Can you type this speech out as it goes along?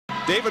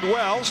David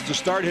Wells to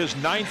start his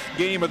 9th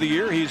game of the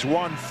year. He's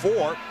won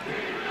 4.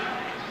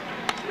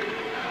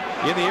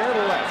 In the air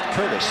to left,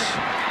 Curtis.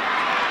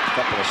 A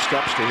couple of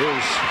steps to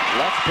his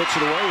left, puts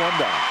it away, 1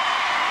 down.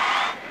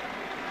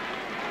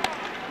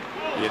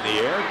 In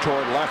the air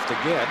toward left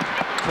again.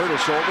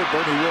 Curtis over,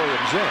 Bernie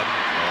Williams in.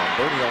 And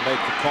Bernie will make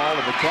the call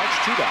of the catch,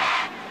 2 down.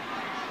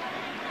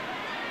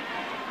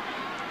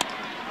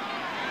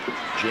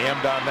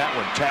 Jammed on that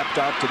one, tapped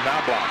out to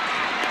Knobloch.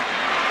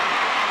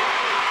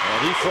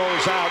 And he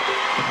throws out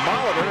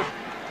Molitor.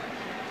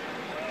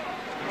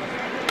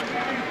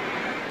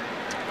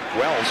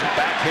 Wells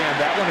backhand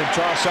that one and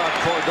toss out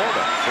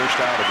Cordova.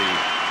 First out of the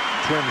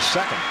Twins'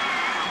 second.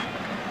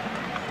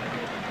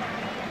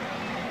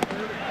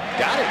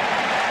 Got it.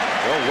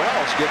 Well,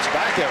 Wells gets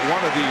back at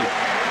one of the,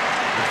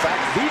 in fact,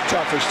 the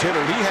toughest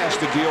hitter he has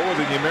to deal with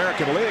in the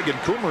American League, and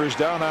Coomer is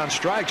down on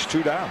strikes,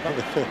 2 down. You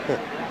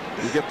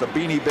get the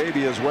Beanie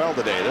Baby as well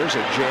today. There's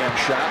a jam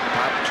shot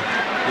popped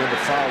into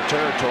foul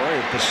territory,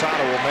 and Posada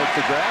will make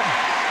the grab.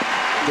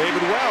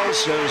 David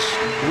Wells has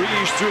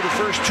breezed through the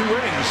first 2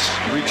 innings,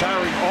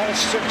 retiring all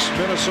 6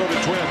 Minnesota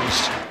Twins.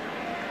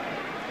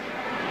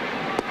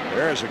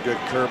 There's a good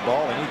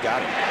curveball, and he got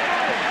it.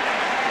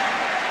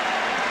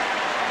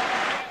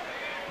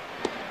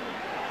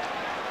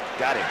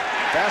 Got him.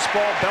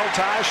 Fastball, belt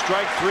tie,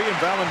 strike 3, and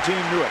Valentin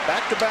knew it.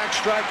 Back-to-back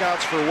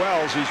strikeouts for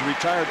Wells. He's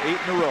retired 8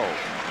 in a row.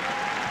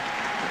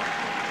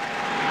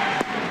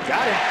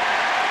 Got him.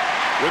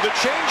 With a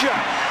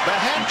changeup, the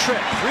hat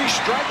trick, 3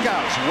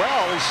 strikeouts.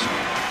 Wells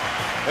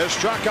has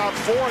struck out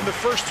 4 in the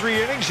first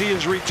 3 innings. He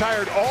has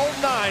retired all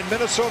 9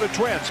 Minnesota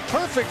Twins.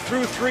 Perfect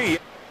through 3.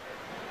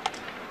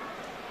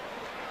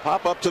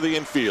 Pop up to the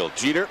infield.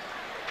 Jeter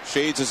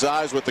shades his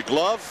eyes with the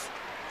glove.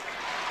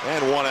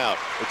 And 1 out.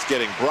 It's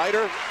getting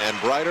brighter and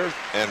brighter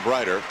and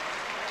brighter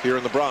here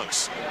in the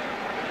Bronx.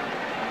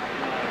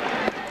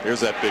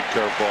 Here's that big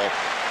curveball.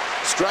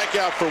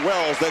 Strikeout for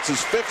Wells. That's his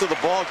 5th of the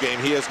ball game.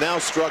 He has now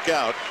struck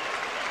out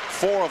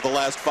 4 of the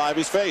last 5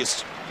 he's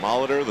faced.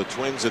 Molitor, the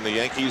Twins, and the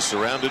Yankees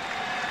surrounded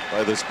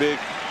by this big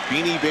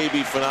Beanie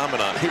Baby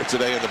phenomenon here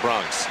today in the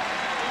Bronx.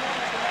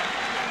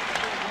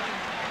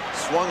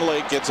 Swung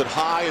late, gets it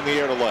high in the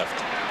air to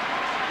left.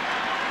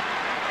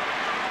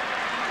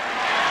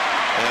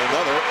 And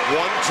another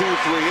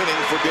 1-2-3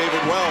 inning for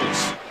David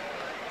Wells.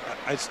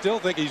 I still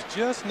think he's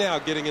just now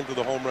getting into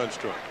the home run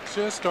stroke.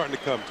 Just starting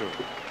to come to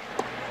him.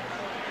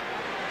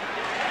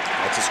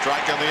 That's a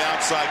strike on the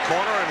outside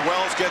corner, and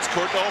Wells gets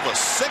Cordova.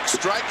 6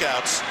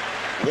 strikeouts,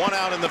 1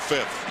 out in the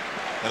 5th.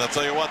 And I'll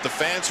tell you what, the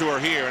fans who are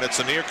here, and it's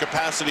a near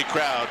capacity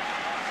crowd,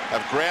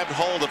 have grabbed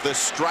hold of this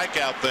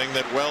strikeout thing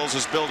that Wells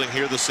is building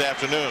here this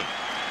afternoon.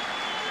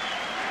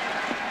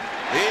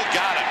 He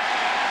got it.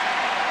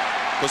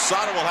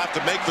 Posada will have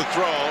to make the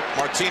throw.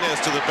 Martinez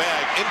to the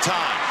bag in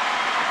time.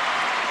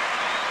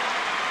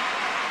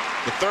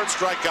 The 3rd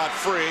strike got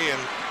free, and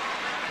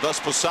thus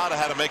Posada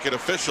had to make it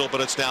official,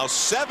 but it's now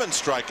 7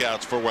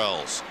 strikeouts for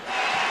Wells.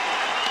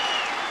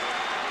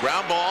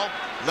 Ground ball,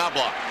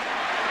 Knobloch.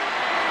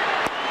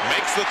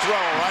 Makes the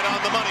throw right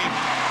on the money.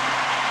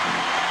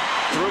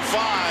 Through 5.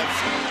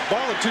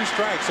 Ball and 2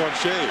 strikes on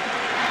Shade.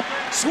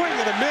 Swing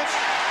and a miss.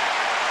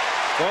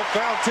 Well,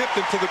 foul tipped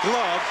into the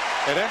glove,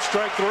 and that's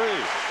strike 3.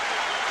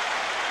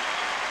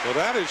 Well,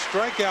 that is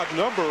strikeout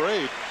number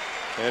 8,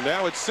 and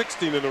now it's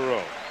 16 in a row.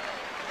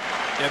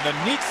 And the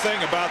neat thing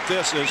about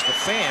this is the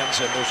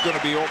fans, and there's going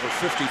to be over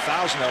 50,000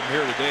 of them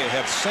here today,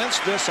 have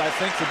sensed this, I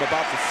think, from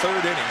about the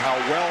 3rd inning, how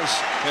Wells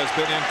has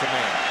been in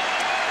command.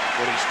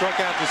 When he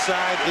struck out the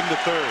side in the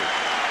 3rd.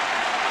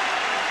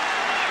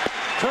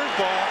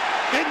 Curveball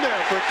in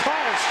there for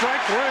call,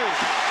 strike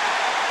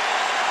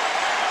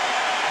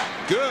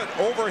 3. Good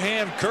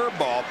overhand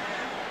curveball.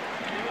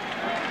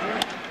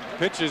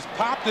 Pitch is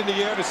popped in the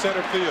air to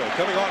center field.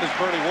 Coming on is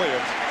Bernie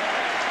Williams.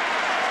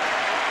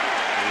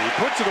 He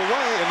puts it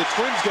away, and the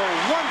Twins go 1-2-3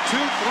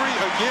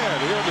 again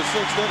here in the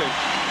 6th inning.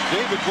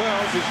 David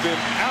Wells has been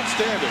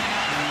outstanding.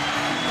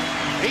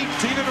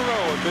 18 in a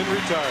row have been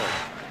retired.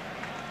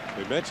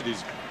 We mentioned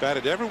he's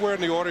batted everywhere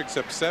in the order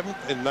except 7th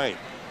and 9th.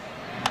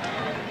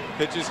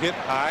 Pitches hit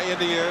high in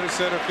the air to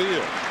center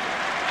field.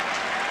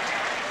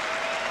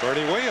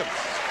 Bernie Williams,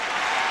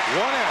 1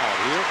 out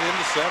here in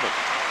the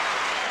 7th.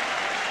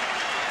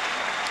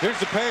 Here's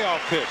the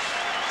payoff pitch.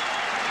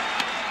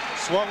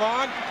 Swung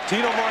on.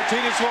 Tino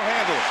Martinez will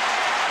handle it.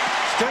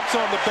 Steps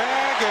on the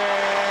bag,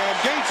 and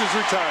Gates is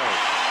retired.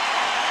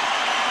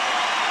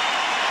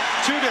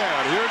 2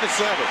 down here in the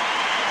 7th.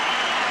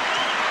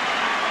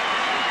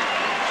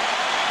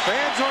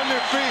 Fans on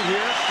their feet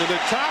here to the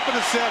top of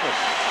the 7th.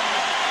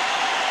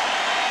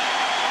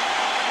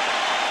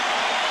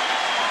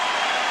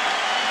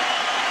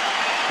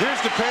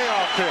 Here's the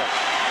payoff pitch.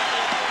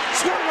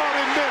 Swung on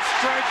and missed.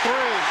 Strike 3.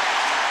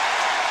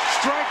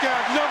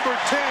 Strikeout number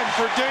 10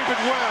 for David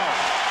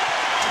Wells.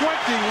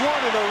 21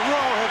 in a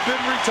row have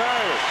been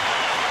retired.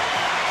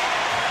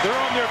 They're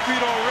on their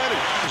feet already.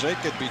 They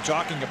could be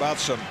talking about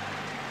some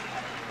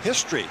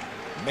history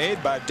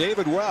made by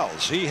David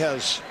Wells. He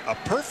has a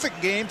perfect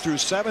game through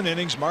 7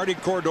 innings. Marty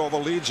Cordova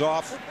leads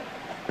off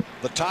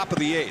the top of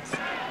the 8th.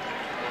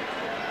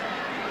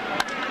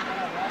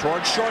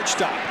 Towards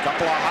shortstop.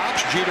 Couple of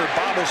hops. Jeter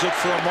bobbles it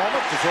for a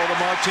moment to throw to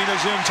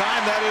Martinez in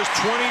time. That is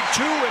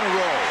 22 in a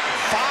row.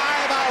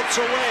 5 outs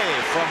away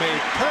from a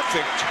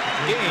perfect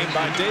game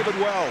by David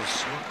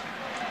Wells.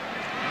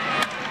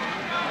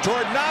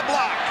 Toward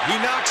Knobloch. He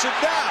knocks it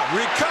down.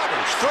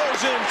 Recovers.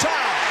 Throws in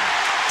time.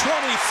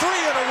 23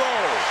 in a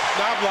row.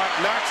 Knobloch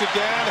knocks it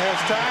down.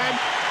 Has time.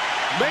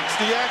 Makes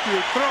the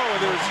accurate throw. And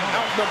there's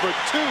out number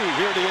 2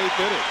 here in the 8th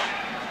inning.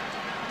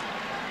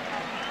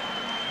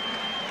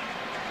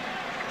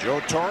 Joe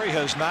Torre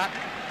has not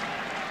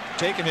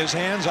taken his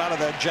hands out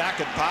of that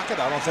jacket pocket.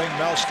 I don't think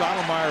Mel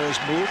Stottlemyre has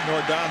moved,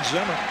 nor Don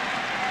Zimmer.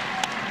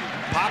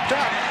 Popped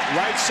up,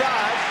 right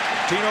side.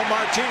 Tino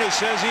Martinez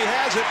says he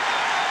has it.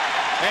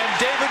 And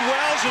David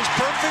Wells is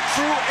perfect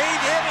through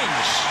 8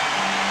 innings.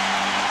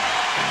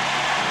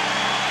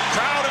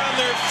 Crowd on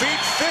their feet,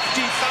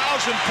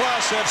 50,000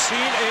 plus have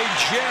seen a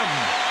gem.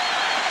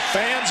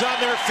 Fans on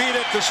their feet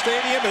at the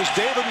stadium as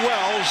David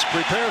Wells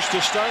prepares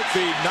to start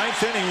the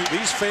 9th inning.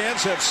 These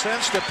fans have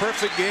sensed a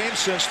perfect game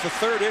since the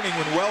 3rd inning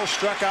when Wells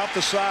struck out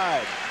the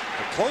side.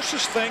 The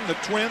closest thing the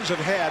Twins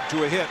have had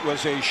to a hit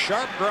was a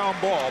sharp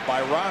ground ball by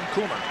Ron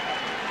Coomer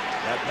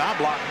that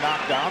Knobloch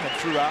knocked down and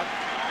threw out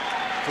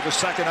for the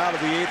 2nd out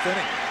of the 8th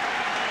inning.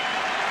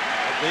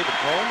 David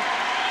Cone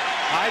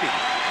hiding.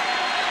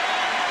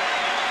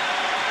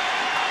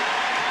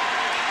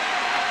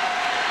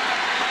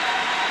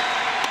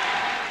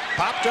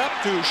 Popped up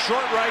to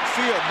short right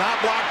field.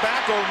 Knobloch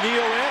back.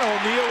 O'Neill in.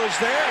 O'Neill is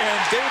there. And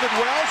David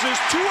Wells is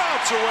 2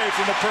 outs away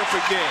from a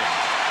perfect game.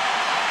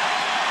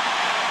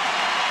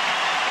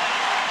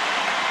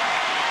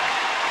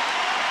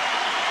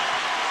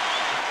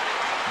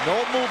 No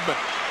movement.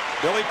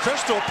 Billy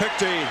Crystal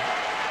picked a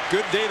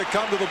good day to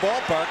come to the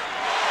ballpark.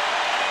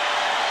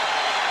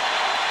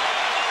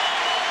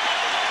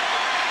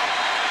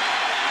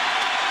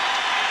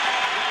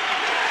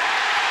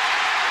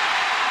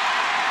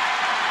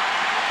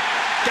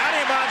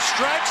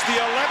 Strikes, the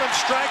 11th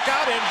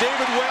strikeout, and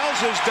David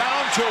Wells is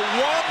down to 1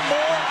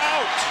 more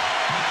out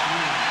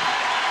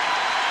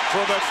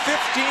for the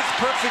 15th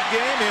perfect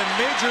game in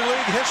Major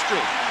League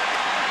history.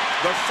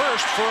 The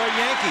first for a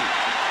Yankee.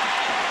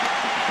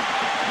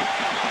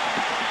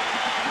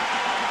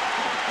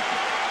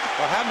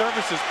 Well, how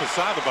nervous is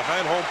Posada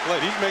behind home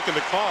plate? He's making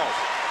the calls.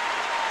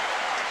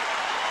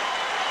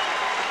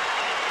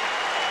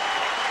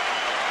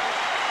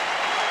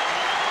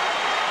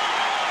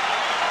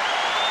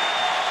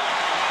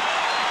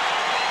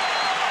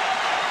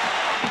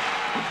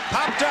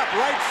 Popped up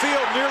right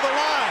field near the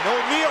line.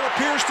 O'Neill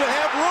appears to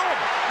have room.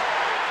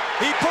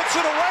 He puts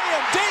it away,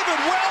 and David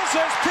Wells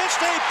has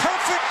pitched a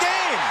perfect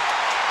game.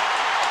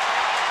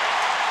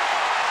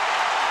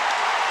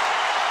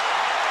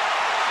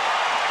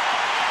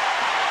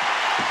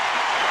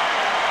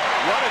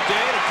 What a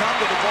day to come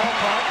to the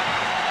ballpark.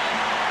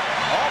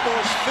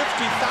 Almost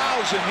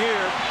 50,000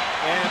 here.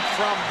 And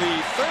from the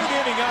 3rd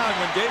inning on,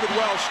 when David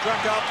Wells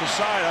struck out the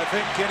side, I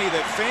think, Kenny,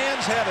 that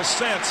fans had a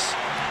sense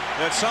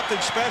that something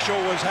special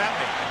was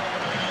happening.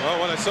 Well,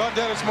 when I saw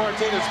Dennis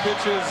Martinez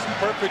pitch his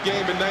perfect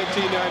game in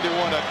 1991,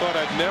 I thought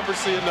I'd never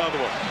see another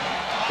one.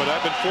 But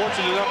I've been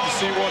fortunate enough to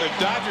see one at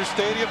Dodger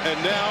Stadium and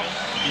now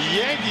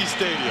Yankee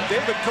Stadium.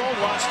 David Cone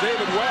wants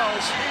David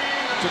Wells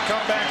to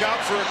come back out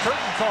for a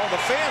curtain call.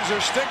 The fans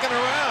are sticking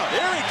around.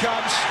 Here he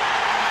comes.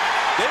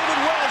 David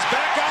Wells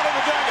back out of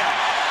the dugout.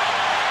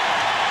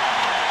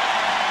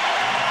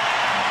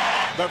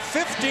 The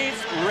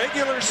 15th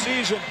regular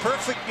season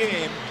perfect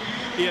game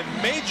in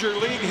Major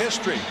League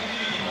history,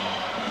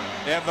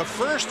 and the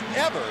first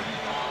ever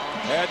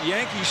at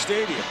Yankee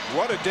Stadium.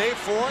 What a day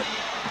for it.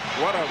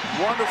 What a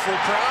wonderful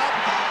crowd.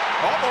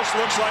 Almost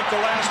looks like the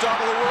last out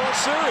of the World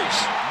Series.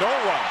 No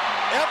one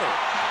ever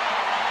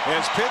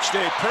has pitched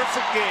a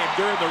perfect game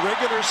during the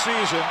regular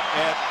season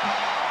at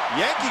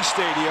Yankee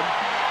Stadium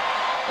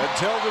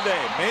until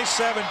today. May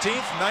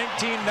 17th,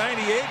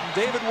 1998, and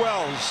David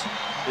Wells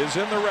is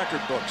in the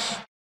record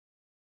books.